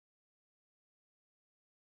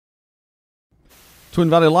Twin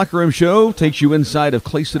Valley Locker Room Show takes you inside of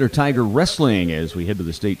Clay Center Tiger Wrestling as we head to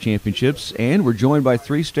the state championships, and we're joined by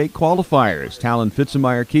three state qualifiers: Talyn,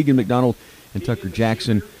 Pfizenmaier, Keegan, McDonald, and Tucker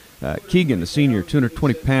Jackson. Keegan, the senior,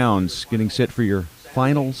 220 pounds, getting set for your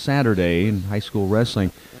final Saturday in high school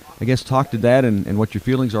wrestling. I guess talk to that and what your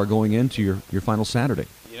feelings are going into your final Saturday.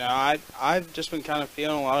 You know, I've just been kind of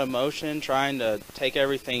feeling a lot of emotion, trying to take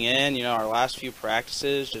everything in. You know, our last few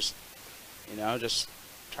practices, just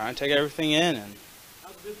trying to take everything in. And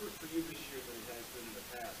how different for you this year than it has been in the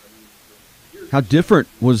past? I mean, how different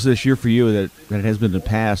was this year for you that it has been in the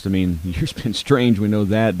past? I mean, the year's been strange, we know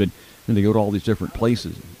that, but then they go to all these different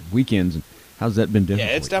places, weekends, and how's that been different?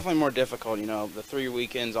 Yeah, it's definitely more difficult. You know, the 3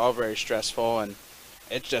 weekends, all very stressful, and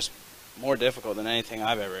it's just more difficult than anything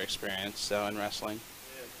I've ever experienced, so, in wrestling.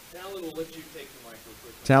 Yeah. Talyn will let you take the mic real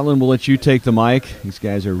quick. Talyn will let you take the mic. These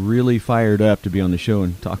guys are really fired up to be on the show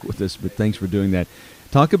and talk with us, but thanks for doing that.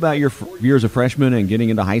 Talk about your year as a freshman and getting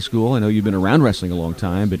into high school. I know you've been around wrestling a long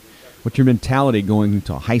time, but what's your mentality going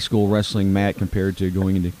into high school wrestling, Matt, compared to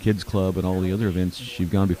going into kids club and all the other events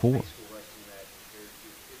you've gone before?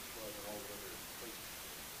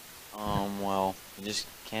 Well, you just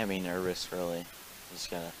can't be nervous, really. You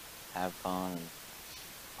just gotta have fun, and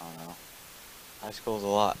I don't know. High school's a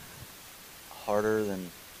lot harder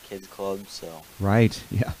than kids club, so. Right,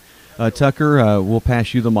 yeah. Tucker, we'll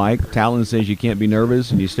pass you the mic. Talyn says you can't be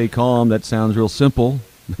nervous and you stay calm. That sounds real simple,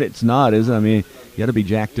 but it's not, is it? I mean, you got to be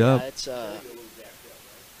jacked up. It's high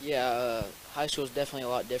school is definitely a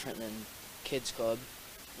lot different than kids club.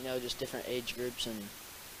 You know, just different age groups and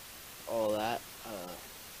all that.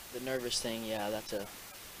 The nervous thing, yeah, that's a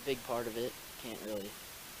big part of it. Can't really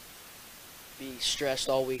be stressed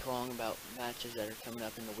all week long about matches that are coming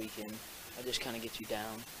up in the weekend. That just kind of gets you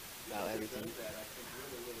down about everything.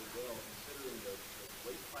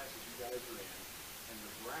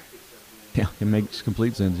 Yeah, it makes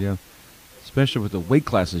complete sense, yeah. Especially with the weight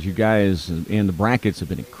classes, you guys and the brackets have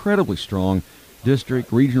been incredibly strong.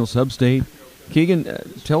 District, regional, sub-state. Keegan,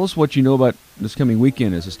 tell us what you know about this coming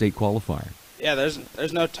weekend as a state qualifier. Yeah, there's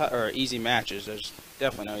no easy matches. There's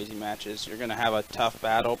definitely no easy matches. You're going to have a tough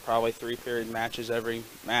battle, probably 3-period matches every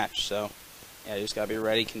match. So, yeah, you just got to be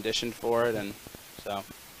ready, conditioned for it, and so.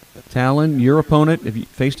 Talyn, your opponent, have you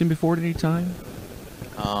faced him before at any time?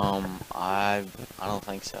 I don't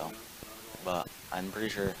think so, but I'm pretty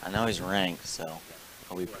sure. I know he's ranked, so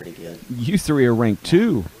he'll be pretty good. You three are ranked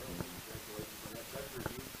too.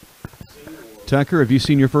 Tucker, have you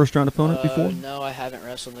seen your first round opponent before? No, I haven't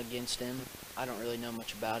wrestled against him. I don't really know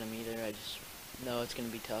much about him either. I just know it's going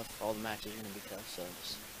to be tough. All the matches are going to be tough. So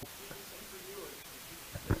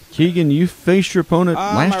just. Keegan, you faced your opponent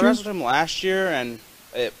last year? I wrestled him last year, and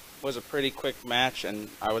it was a pretty quick match, and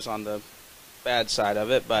I was on the bad side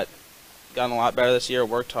of it, but gotten a lot better this year,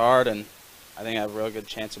 worked hard, and I think I have a real good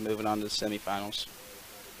chance of moving on to the semifinals.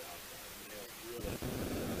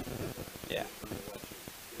 Yeah.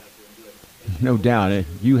 No doubt.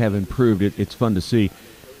 You have improved. It's fun to see.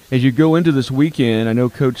 As you go into this weekend, I know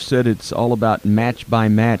Coach said it's all about match by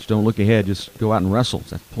match. Don't look ahead. Just go out and wrestle. Is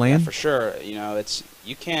that the plan? Yeah, for sure. You know,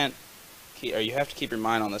 you have to keep your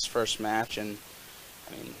mind on this first match. And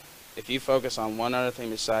I mean, if you focus on one other thing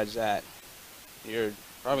besides that, you're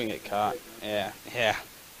probably gonna get caught. Yeah.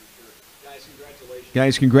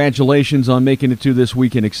 Guys, congratulations on making it to this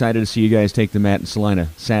weekend. Excited to see you guys take the mat in Salina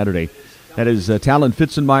Saturday. That is Talyn,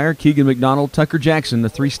 Pfizenmaier, Keegan, McDonald, Tucker Jackson, the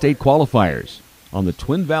three state qualifiers on the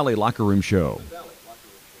Twin Valley Locker Room Show.